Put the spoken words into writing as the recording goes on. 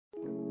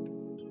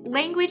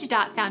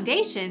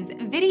Language.Foundation's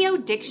Video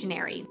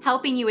Dictionary,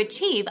 helping you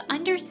achieve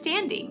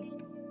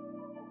understanding.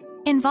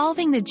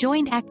 Involving the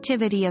joint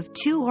activity of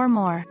two or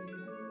more.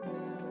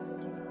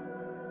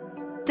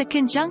 The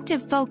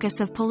conjunctive focus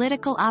of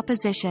political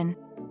opposition.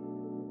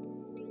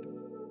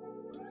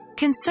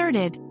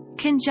 Concerted,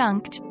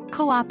 conjunct,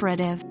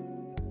 cooperative.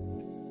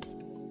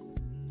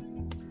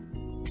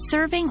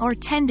 Serving or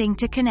tending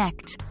to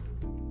connect.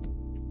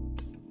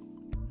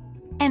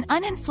 An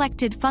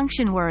uninflected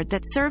function word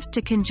that serves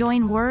to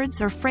conjoin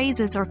words or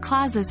phrases or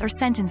clauses or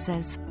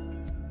sentences.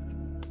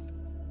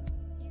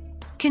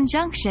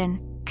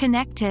 Conjunction,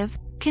 connective,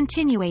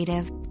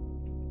 continuative.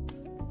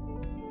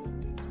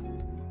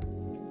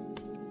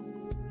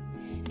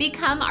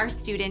 Become our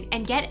student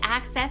and get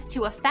access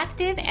to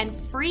effective and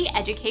free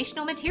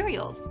educational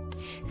materials.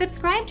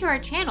 Subscribe to our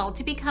channel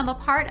to become a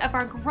part of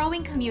our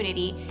growing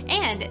community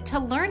and to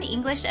learn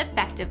English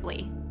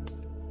effectively.